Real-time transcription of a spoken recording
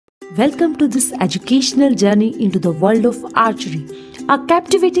Welcome to this educational journey into the world of archery, a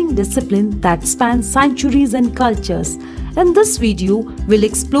captivating discipline that spans centuries and cultures. In this video, we'll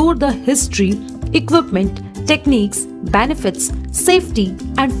explore the history, equipment, techniques, benefits, safety,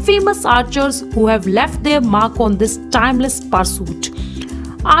 and famous archers who have left their mark on this timeless pursuit.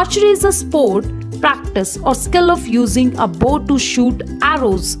 Archery is a sport, practice, or skill of using a bow to shoot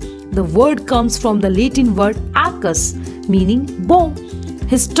arrows. The word comes from the Latin word arcus, meaning bow.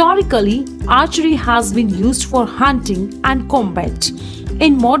 Historically, archery has been used for hunting and combat.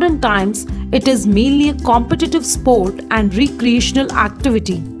 In modern times, it is mainly a competitive sport and recreational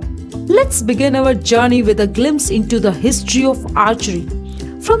activity. Let's begin our journey with a glimpse into the history of archery.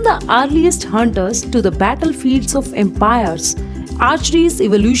 From the earliest hunters to the battlefields of empires, archery's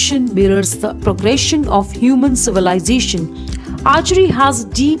evolution mirrors the progression of human civilization. Archery has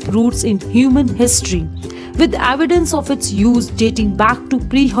deep roots in human history, with evidence of its use dating back to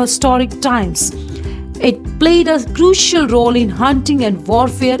prehistoric times. It played a crucial role in hunting and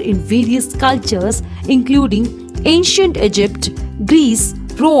warfare in various cultures, including ancient Egypt, Greece,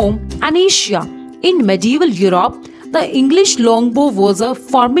 Rome, and Asia. In medieval Europe, the English longbow was a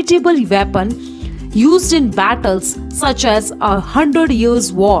formidable weapon used in battles such as a Hundred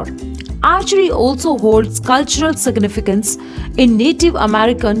Years' War. Archery also holds cultural significance in Native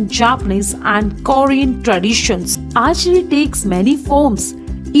American, Japanese, and Korean traditions. Archery takes many forms,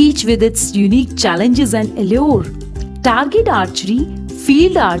 each with its unique challenges and allure. Target archery,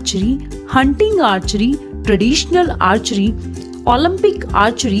 field archery, hunting archery, traditional archery, Olympic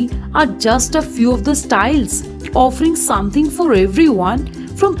archery are just a few of the styles, offering something for everyone,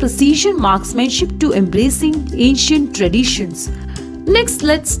 from precision marksmanship to embracing ancient traditions. Next,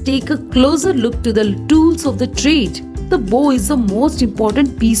 let's take a closer look to the tools of the trade. The bow is the most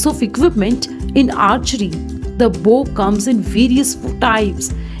important piece of equipment in archery. The bow comes in various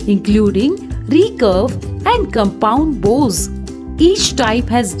types, including recurve and compound bows. Each type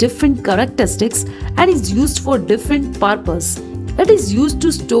has different characteristics and is used for different purpose. It is used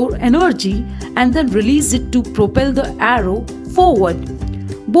to store energy and then release it to propel the arrow forward.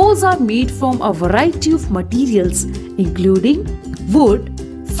 Bows are made from a variety of materials, including wood,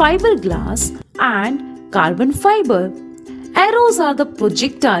 fiberglass, and carbon fiber. Arrows are the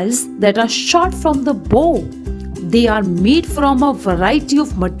projectiles that are shot from the bow. They are made from a variety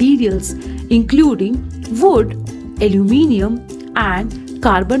of materials, including wood, aluminium, and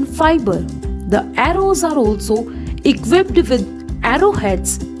carbon fiber. The arrows are also equipped with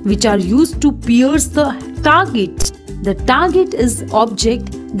arrowheads, which are used to pierce the target. The target is the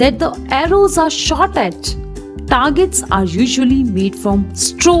object that the arrows are shot at. Targets are usually made from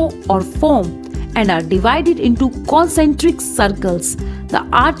straw or foam and are divided into concentric circles. The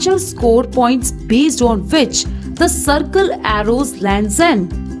archer scores points based on which the circle arrows lands in.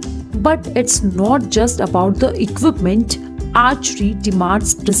 But it's not just about the equipment. Archery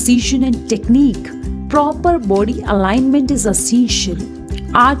demands precision and technique. Proper body alignment is essential.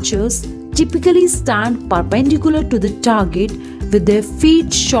 Archers typically stand perpendicular to the target with their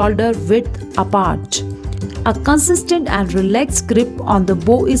feet shoulder width apart. A consistent and relaxed grip on the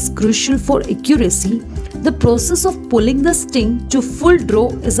bow is crucial for accuracy. The process of pulling the string to full draw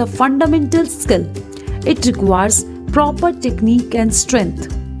is a fundamental skill. It requires proper technique and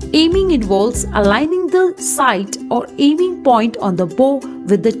strength. Aiming involves aligning the sight or aiming point on the bow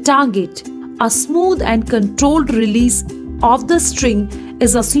with the target. A smooth and controlled release of the string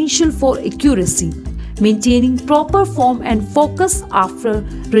is essential for accuracy. Maintaining proper form and focus after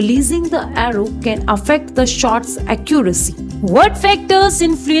releasing the arrow can affect the shot's accuracy. What factors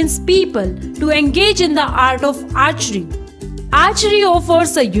influence people to engage in the art of archery? Archery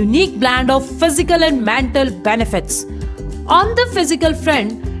offers a unique blend of physical and mental benefits. On the physical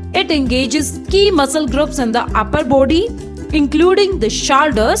front, it engages key muscle groups in the upper body, including the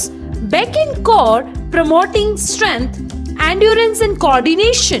shoulders, back and core, promoting strength, endurance, and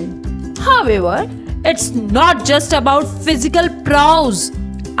coordination. However, it's not just about physical prowess.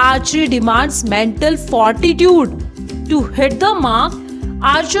 Archery demands mental fortitude. To hit the mark,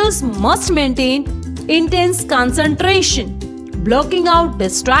 archers must maintain intense concentration, blocking out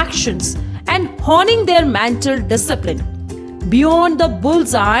distractions, and honing their mental discipline. Beyond the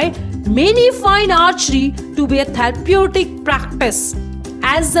bullseye, many find archery to be a therapeutic practice,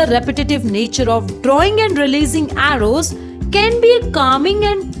 as the repetitive nature of drawing and releasing arrows can be a calming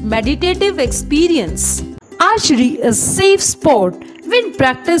and meditative experience. Archery is a safe sport when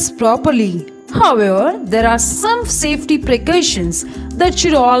practiced properly. However, there are some safety precautions that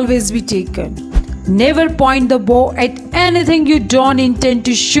should always be taken. Never point the bow at anything you don't intend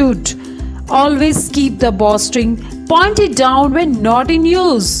to shoot. Always keep the bowstring pointed down when not in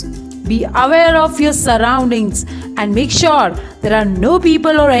use. Be aware of your surroundings and make sure there are no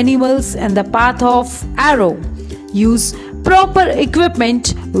people or animals in the path of arrow. Use proper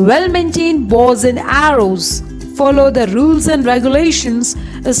equipment, well-maintained bows and arrows. Follow the rules and regulations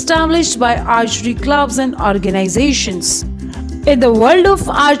established by archery clubs and organizations. In the world of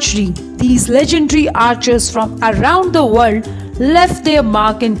archery, these legendary archers from around the world left their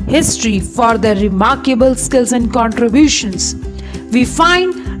mark in history for their remarkable skills and contributions. We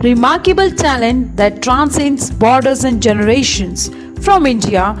find remarkable talent that transcends borders and generations. From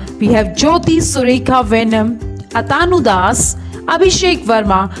India, we have Jyoti Surekha Venam, Atanu Das, Abhishek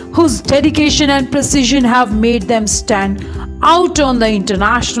Verma, whose dedication and precision have made them stand out on the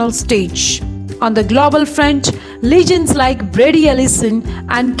international stage. On the global front, legends like Brady Ellison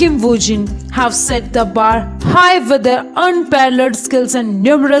and Kim Woo-jin have set the bar high with their unparalleled skills and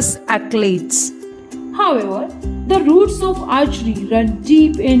numerous accolades. However, the roots of archery run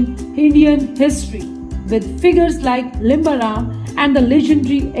deep in Indian history, with figures like Limbaram and the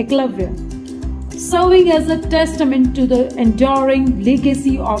legendary Eklavya serving as a testament to the enduring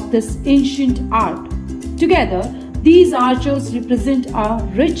legacy of this ancient art. Together, these archers represent a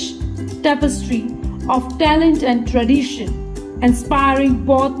rich tapestry of talent and tradition, inspiring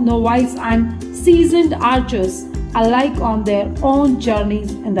both novice and seasoned archers alike on their own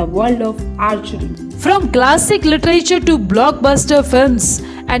journeys in the world of archery. From classic literature to blockbuster films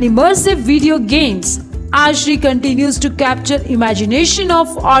and immersive video games, archery continues to capture imagination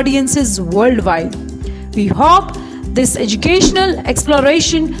of audiences worldwide. We hope this educational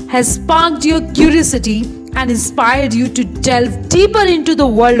exploration has sparked your curiosity and inspired you to delve deeper into the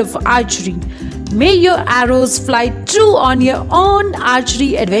world of archery. May your arrows fly true on your own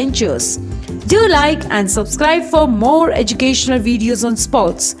archery adventures. Do like and subscribe for more educational videos on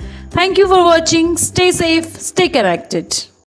sports. Thank you for watching. Stay safe, stay connected.